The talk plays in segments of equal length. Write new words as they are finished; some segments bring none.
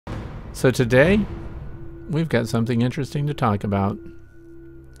So today, we've got something interesting to talk about.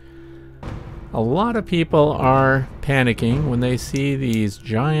 A lot of people are panicking when they see these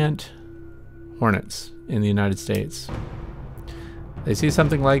giant hornets in the United States. They see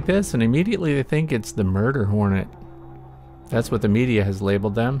something like this and immediately they think it's the murder hornet. That's what the media has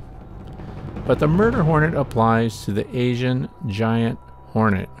labeled them. But the murder hornet applies to the Asian Giant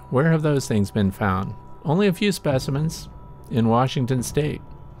Hornet. Where have those things been found? Only a few specimens in Washington State.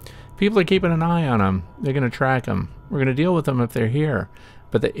 People are keeping an eye on them. They're going to track them. We're going to deal with them if they're here.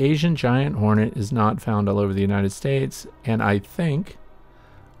 But the Asian Giant Hornet is not found all over the United States. And I think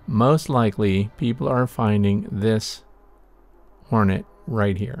most likely people are finding this hornet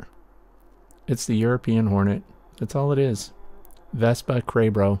right here. It's the European Hornet. That's all it is. Vespa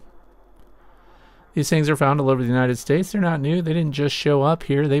crabro. These things are found all over the United States. They're not new. They didn't just show up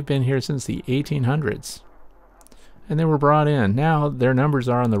here. They've been here since the 1800s. And they were brought in. Now their numbers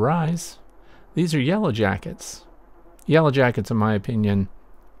are on the rise. These are yellow jackets. Yellow jackets, in my opinion,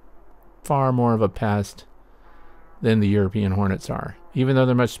 far more of a pest than the European hornets are, even though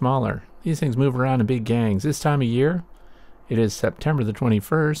they're much smaller. These things move around in big gangs. This time of year, it is September the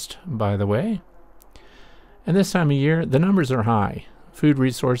 21st, by the way. And this time of year, the numbers are high. Food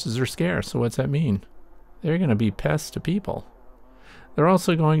resources are scarce. So what's that mean? They're going to be pests to people. They're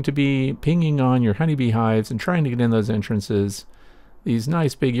also going to be pinging on your honeybee hives and trying to get in those entrances. These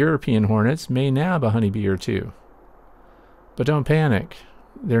nice big European hornets may nab a honeybee or two. But don't panic.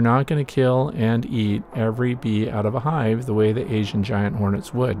 They're not going to kill and eat every bee out of a hive the way the Asian Giant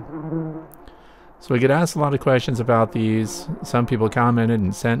Hornets would. So we get asked a lot of questions about these. Some people commented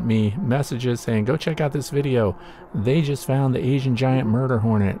and sent me messages saying, go check out this video. They just found the Asian Giant Murder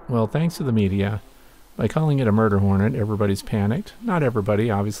Hornet. Well, thanks to the media. By calling it a murder hornet, everybody's panicked. Not everybody,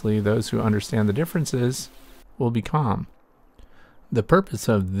 obviously. Those who understand the differences will be calm. The purpose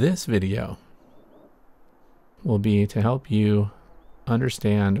of this video will be to help you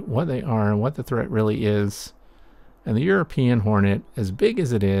understand what they are and what the threat really is. And the European hornet, as big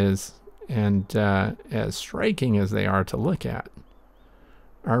as it is and as striking as they are to look at,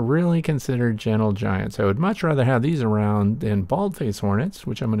 are really considered gentle giants. I would much rather have these around than bald-faced hornets,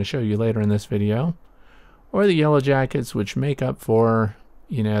 which I'm going to show you later in this video, or the yellow jackets, which make up for,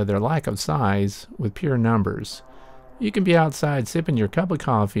 their lack of size with pure numbers. You can be outside sipping your cup of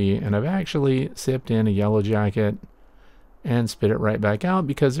coffee, and I've actually sipped in a yellow jacket and spit it right back out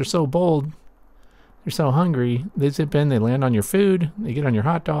because they're so bold, they're so hungry. They zip in, they land on your food, they get on your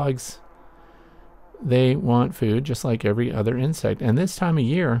hot dogs. They want food just like every other insect. And this time of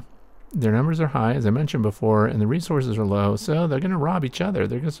year, their numbers are high, as I mentioned before, and the resources are low, so they're going to rob each other.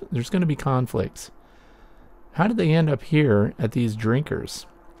 There's going to be conflicts. How did they end up here at these drinkers?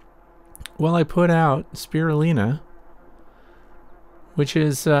 Well, I put out Spirulina, which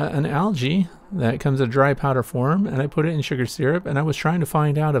is an algae that comes in dry powder form, and I put it in sugar syrup, and I was trying to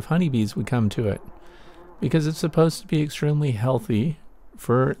find out if honeybees would come to it because it's supposed to be extremely healthy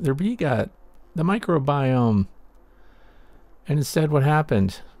for their bee gut, the microbiome. And instead, what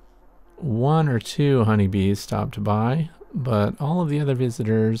happened? 1 or 2 honeybees stopped by, but all of the other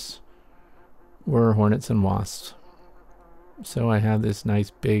visitors were hornets and wasps. So I have this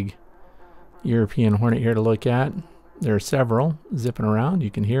nice big European hornet here to look at. There are several zipping around. You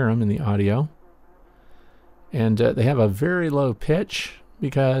can hear them in the audio. And they have a very low pitch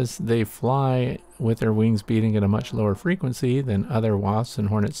because they fly with their wings beating at a much lower frequency than other wasps and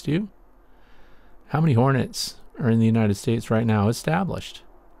hornets do. How many hornets are in the United States right now established?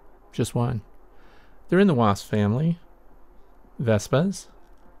 Just one. They're in the wasp family, Vespas,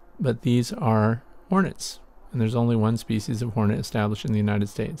 but these are hornets. And there's only one species of hornet established in the United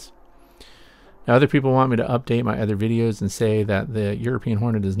States. Now, other people want me to update my other videos and say that the European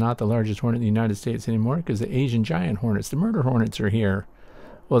hornet is not the largest hornet in the United States anymore because the Asian Giant Hornets, the murder hornets, are here.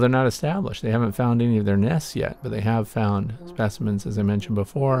 Well, they're not established. They haven't found any of their nests yet, but they have found specimens, as I mentioned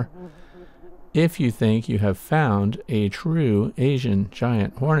before. If you think you have found a true Asian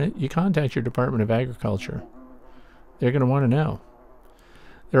Giant Hornet, you contact your Department of Agriculture. They're going to want to know.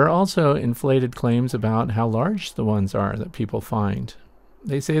 There are also inflated claims about how large the ones are that people find.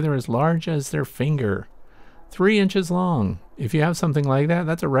 They say they're as large as their finger, 3 inches long. If you have something like that,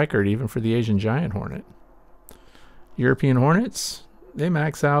 that's a record even for the Asian Giant Hornet. European hornets, they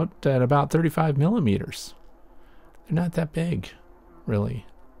max out at about 35 millimeters. They're not that big, really.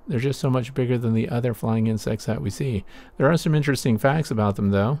 They're just so much bigger than the other flying insects that we see. There are some interesting facts about them,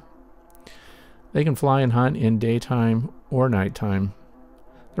 though. They can fly and hunt in daytime or nighttime.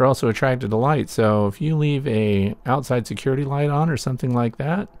 They're also attracted to light, so if you leave a outside security light on or something like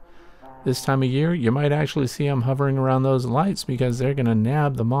that, this time of year, you might actually see them hovering around those lights because they're going to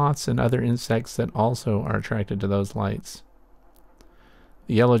nab the moths and other insects that also are attracted to those lights.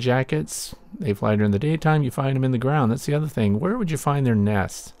 The yellow jackets, they fly during the daytime. You find them in the ground. That's the other thing. Where would you find their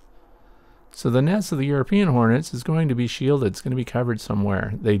nests? So the nest of the European hornets is going to be shielded. It's going to be covered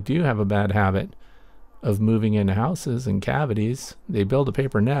somewhere. They do have a bad habit of moving into houses and cavities. They build a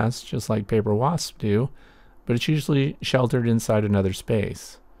paper nest just like paper wasps do, but it's usually sheltered inside another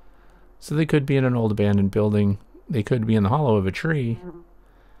space. So they could be in an old abandoned building. They could be in the hollow of a tree.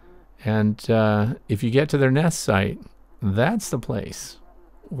 And if you get to their nest site, that's the place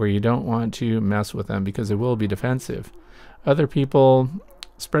where you don't want to mess with them because they will be defensive. Other people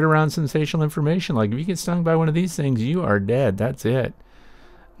spread around sensational information like if you get stung by one of these things, you are dead. That's it.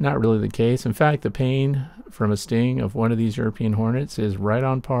 Not really the case. In fact, the pain from a sting of one of these European hornets is right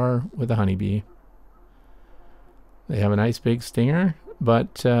on par with a honeybee. They have a nice big stinger,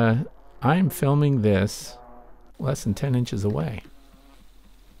 but I'm filming this less than 10 inches away.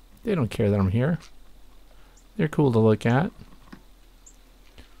 They don't care that I'm here. They're cool to look at.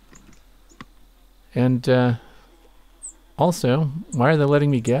 And also, why are they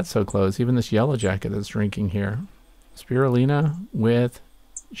letting me get so close? Even this yellow jacket that's drinking here. Spirulina with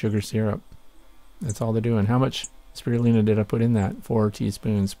sugar syrup. That's all they're doing. How much spirulina did I put in that? 4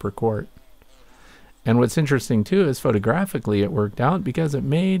 teaspoons per quart. And what's interesting too is photographically it worked out because it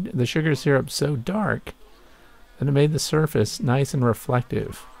made the sugar syrup so dark that it made the surface nice and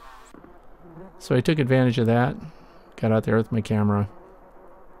reflective. So I took advantage of that, got out there with my camera.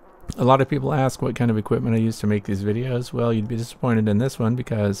 A lot of people ask what kind of equipment I use to make these videos. Well, you'd be disappointed in this one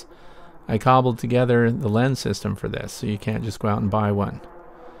because I cobbled together the lens system for this, so you can't just go out and buy one.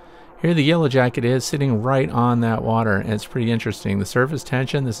 Here the yellow jacket is sitting right on that water, and it's pretty interesting. The surface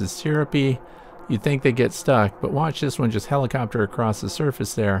tension, this is syrupy. You'd think they get stuck, but watch this one just helicopter across the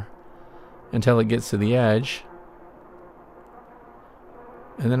surface there until it gets to the edge.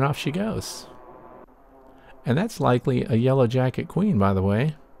 And then off she goes. And that's likely a yellow jacket queen, by the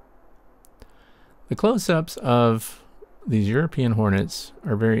way. The close-ups of these European hornets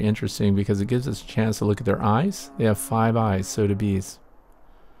are very interesting because it gives us a chance to look at their eyes. They have 5 eyes, so do bees.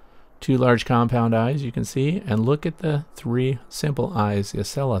 2 large compound eyes you can see, and look at the 3 simple eyes, the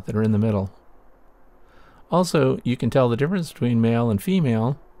ocella, that are in the middle. Also, you can tell the difference between male and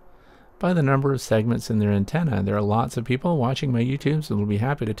female by the number of segments in their antenna. There are lots of people watching my YouTubes that will be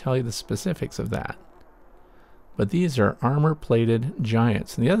happy to tell you the specifics of that. But these are armor-plated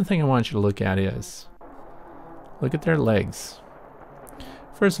giants. And the other thing I want you to look at is, look at their legs.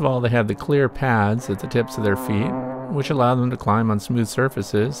 First of all, they have the clear pads at the tips of their feet, which allow them to climb on smooth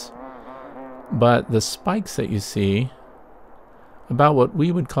surfaces. But the spikes that you see, about what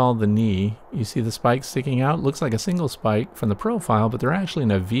we would call the knee, you see the spikes sticking out? Looks like a single spike from the profile, but they're actually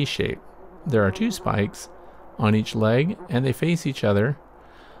in a V shape. There are 2 spikes on each leg, and they face each other,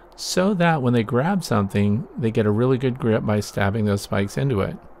 so that when they grab something, they get a really good grip by stabbing those spikes into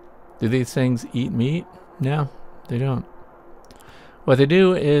it. Do these things eat meat? No, they don't. What they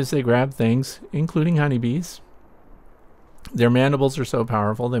do is they grab things, including honeybees. Their mandibles are so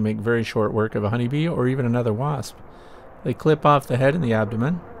powerful they make very short work of a honeybee or even another wasp. They clip off the head and the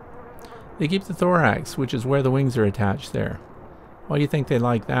abdomen. They keep the thorax, which is where the wings are attached there. Why do you think they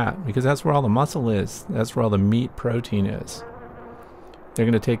like that? Because that's where all the muscle is. That's where all the meat protein is. They're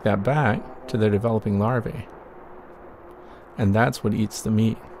going to take that back to their developing larvae. And that's what eats the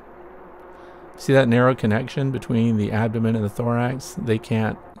meat. See that narrow connection between the abdomen and the thorax? They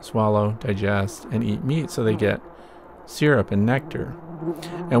can't swallow, digest, and eat meat, so they get syrup and nectar.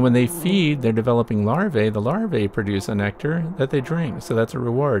 And when they feed their developing larvae, the larvae produce a nectar that they drink, so that's a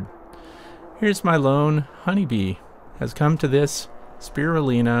reward. Here's my lone honeybee. Has come to this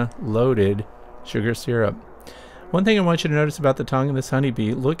spirulina loaded sugar syrup. One thing I want you to notice about the tongue of this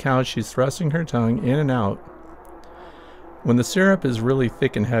honeybee, look how she's thrusting her tongue in and out. When the syrup is really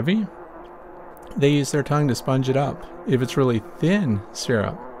thick and heavy, they use their tongue to sponge it up. If it's really thin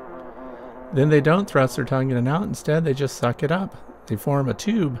syrup, then they don't thrust their tongue in and out. Instead, they just suck it up. They form a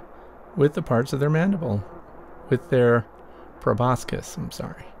tube with the parts of their mandible, with their proboscis,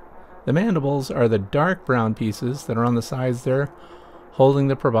 The mandibles are the dark brown pieces that are on the sides there, holding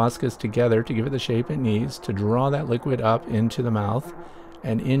the proboscis together to give it the shape it needs to draw that liquid up into the mouth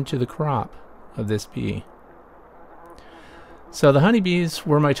and into the crop of this bee. So the honeybees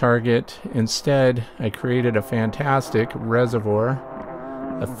were my target. Instead, I created a fantastic reservoir,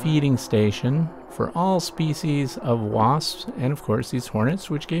 a feeding station for all species of wasps and of course these hornets,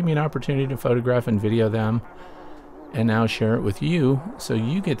 which gave me an opportunity to photograph and video them and now share it with you so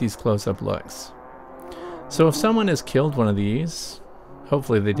you get these close-up looks. So if someone has killed one of these,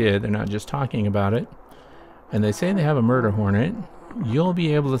 hopefully they did, they're not just talking about it, and they say they have a murder hornet, you'll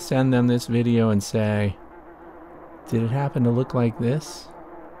be able to send them this video and say, did it happen to look like this?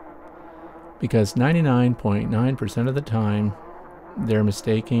 Because 99.9% of the time, they're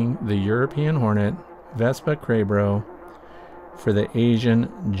mistaking the European Hornet, Vespa crabro, for the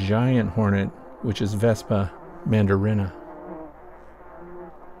Asian Giant Hornet, which is Vespa mandarina.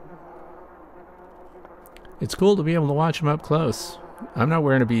 It's cool to be able to watch them up close. I'm not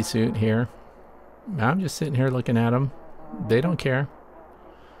wearing a bee suit here. I'm just sitting here looking at them. They don't care,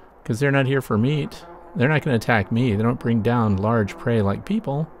 because they're not here for meat. They're not going to attack me. They don't bring down large prey like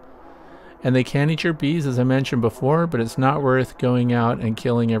people. And they can eat your bees, as I mentioned before, but it's not worth going out and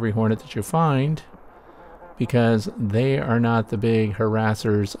killing every hornet that you find, because they are not the big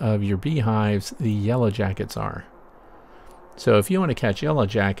harassers of your beehives. The yellow jackets are. So if you want to catch yellow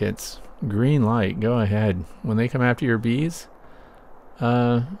jackets, green light, go ahead. When they come after your bees,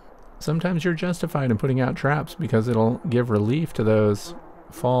 sometimes you're justified in putting out traps, because it'll give relief to those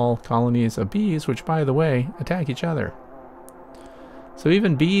fall colonies of bees, which, by the way, attack each other. So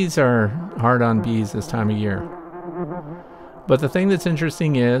even bees are hard on bees this time of year. But the thing that's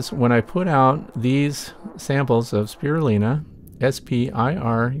interesting is when I put out these samples of spirulina,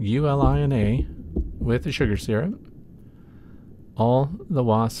 Spirulina, with the sugar syrup, all the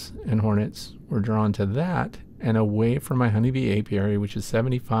wasps and hornets were drawn to that and away from my honeybee apiary, which is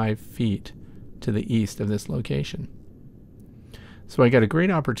 75 feet to the east of this location. So I got a great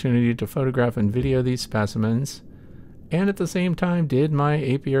opportunity to photograph and video these specimens, and at the same time did my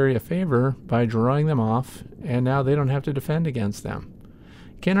apiary a favor by drawing them off, and now they don't have to defend against them.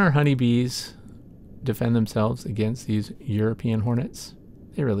 Can our honeybees defend themselves against these European hornets?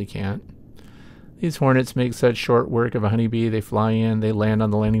 They really can't. These hornets make such short work of a honeybee. They fly in, they land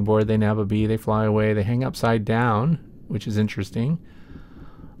on the landing board, they nab a bee, they fly away, they hang upside down, which is interesting,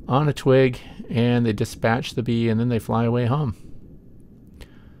 on a twig, and they dispatch the bee, and then they fly away home.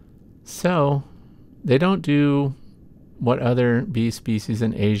 So they don't do what other bee species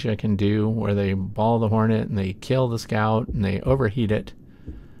in Asia can do, where they ball the hornet and they kill the scout and they overheat it.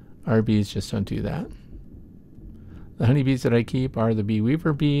 Our bees just don't do that. The honeybees that I keep are the bee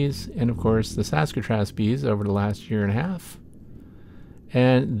weaver bees, and of course the Saskatraz bees over the last year and a half.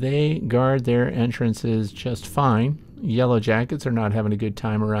 And they guard their entrances just fine. Yellow jackets are not having a good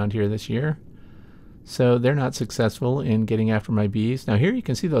time around here this year, so they're not successful in getting after my bees. Now here you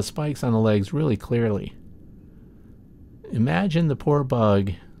can see those spikes on the legs really clearly. Imagine the poor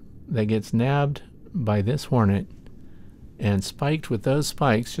bug that gets nabbed by this hornet and spiked with those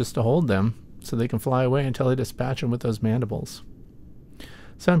spikes just to hold them so they can fly away until they dispatch them with those mandibles.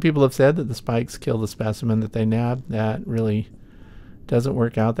 Some people have said that the spikes kill the specimen that they nabbed. That really doesn't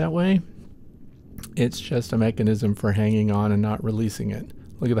work out that way. It's just a mechanism for hanging on and not releasing it.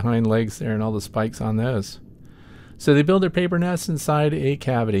 Look at the hind legs there and all the spikes on those. So they build their paper nests inside a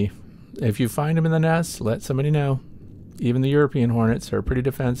cavity. If you find them in the nest, let somebody know. Even the European hornets are pretty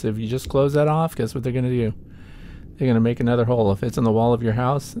defensive. You just close that off, guess what they're going to do? They're going to make another hole. If it's on the wall of your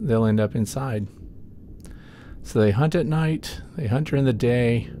house, they'll end up inside. So they hunt at night, they hunt during the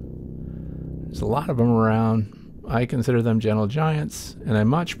day. There's a lot of them around. I consider them gentle giants, and I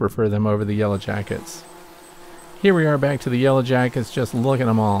much prefer them over the yellow jackets. Here we are back to the yellow jackets. Just look at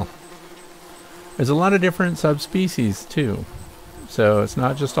them all. There's a lot of different subspecies too. So it's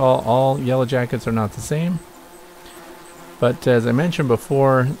not just all yellow jackets are not the same. But as I mentioned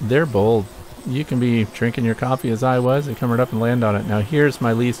before, they're bold. You can be drinking your coffee as I was, they come right up and land on it. Now here's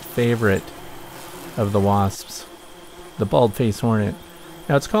my least favorite of the wasps, the bald-faced hornet.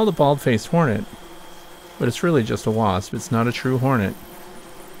 Now it's called a bald-faced hornet, but it's really just a wasp. It's not a true hornet.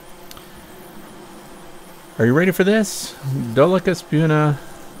 Are you ready for this? Dolichus buna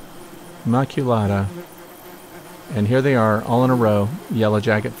maculata. And here they are, all in a row. Yellow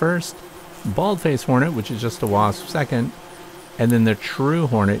jacket first, bald-faced hornet, which is just a wasp second, and then the true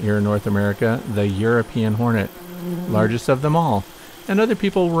hornet here in North America, the European hornet, largest of them all. And other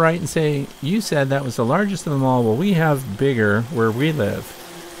people write and say, you said that was the largest of them all. Well, we have bigger where we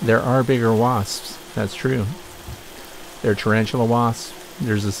live. There are bigger wasps. That's true. There are tarantula wasps.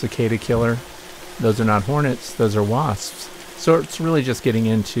 There's a cicada killer. Those are not hornets. Those are wasps. So it's really just getting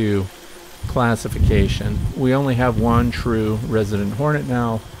into classification. We only have one true resident hornet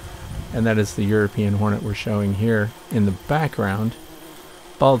now, and that is the European hornet we're showing here in the background.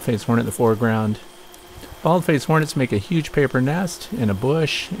 Bald-faced hornet in the foreground. Bald-faced hornets make a huge paper nest in a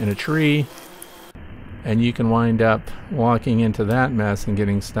bush, in a tree, and you can wind up walking into that mess and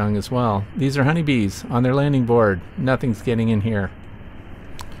getting stung as well. These are honeybees on their landing board. Nothing's getting in here.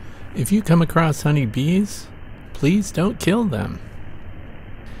 If you come across honeybees, please don't kill them.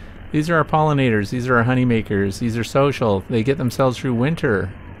 These are our pollinators. These are our honey makers. These are social. They get themselves through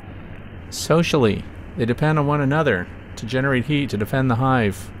winter socially. They depend on one another to generate heat, to defend the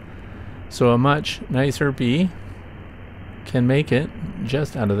hive. So a much nicer bee can make it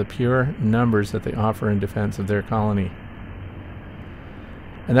just out of the pure numbers that they offer in defense of their colony.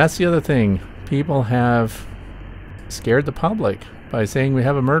 And that's the other thing. People have scared the public by saying we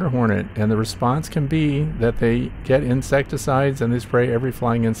have a murder hornet, and the response can be that they get insecticides and they spray every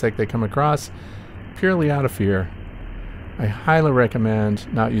flying insect they come across purely out of fear. I highly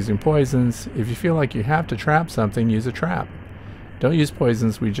recommend not using poisons. If you feel like you have to trap something, use a trap. Don't use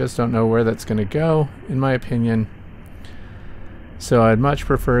poisons. We just don't know where that's going to go, in my opinion. So I'd much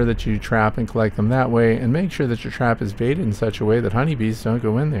prefer that you trap and collect them that way, and make sure that your trap is baited in such a way that honeybees don't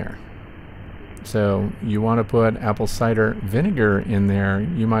go in there. So you want to put apple cider vinegar in there.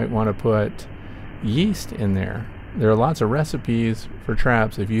 You might want to put yeast in there. There are lots of recipes for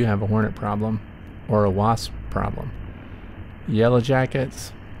traps if you have a hornet problem or a wasp problem. Yellow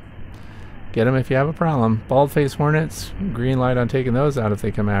jackets, get them if you have a problem. Bald-faced hornets, green light on taking those out if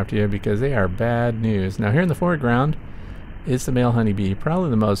they come after you, because they are bad news. Now here in the foreground is the male honeybee,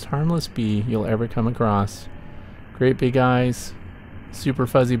 probably the most harmless bee you'll ever come across. Great big eyes, super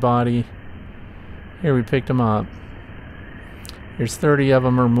fuzzy body. Here, we picked them up. There's 30 of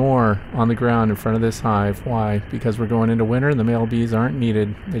them or more on the ground in front of this hive. Why? Because we're going into winter and the male bees aren't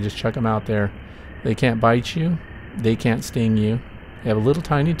needed. They just chuck them out there. They can't bite you. They can't sting you. They have a little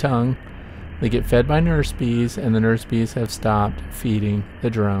tiny tongue. They get fed by nurse bees, and the nurse bees have stopped feeding the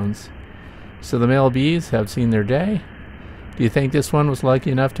drones. So the male bees have seen their day. Do you think this one was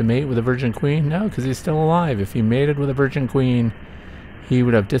lucky enough to mate with a virgin queen? No, because he's still alive. If he mated with a virgin queen, he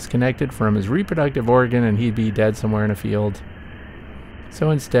would have disconnected from his reproductive organ and he'd be dead somewhere in a field.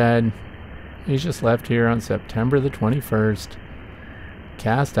 So instead, he's just left here on September the 21st,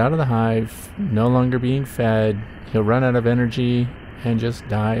 cast out of the hive, no longer being fed. He'll run out of energy and just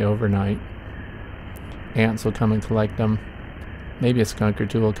die overnight. Ants will come and collect them. Maybe a skunk or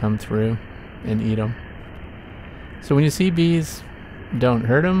two will come through and eat them. So when you see bees, don't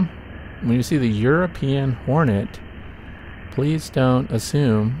hurt them. When you see the European Hornet, please don't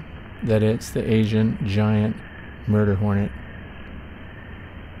assume that it's the Asian Giant Murder Hornet.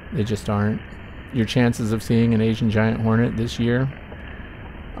 They just aren't. Your chances of seeing an Asian Giant Hornet this year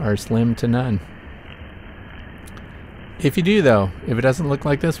are slim to none. If you do, though, if it doesn't look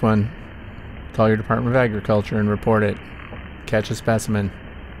like this one, call your Department of Agriculture and report it. Catch a specimen.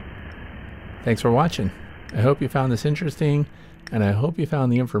 Thanks for watching. I hope you found this interesting, and I hope you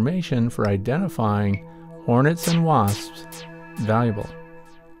found the information for identifying hornets and wasps valuable.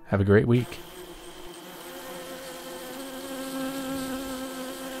 Have a great week.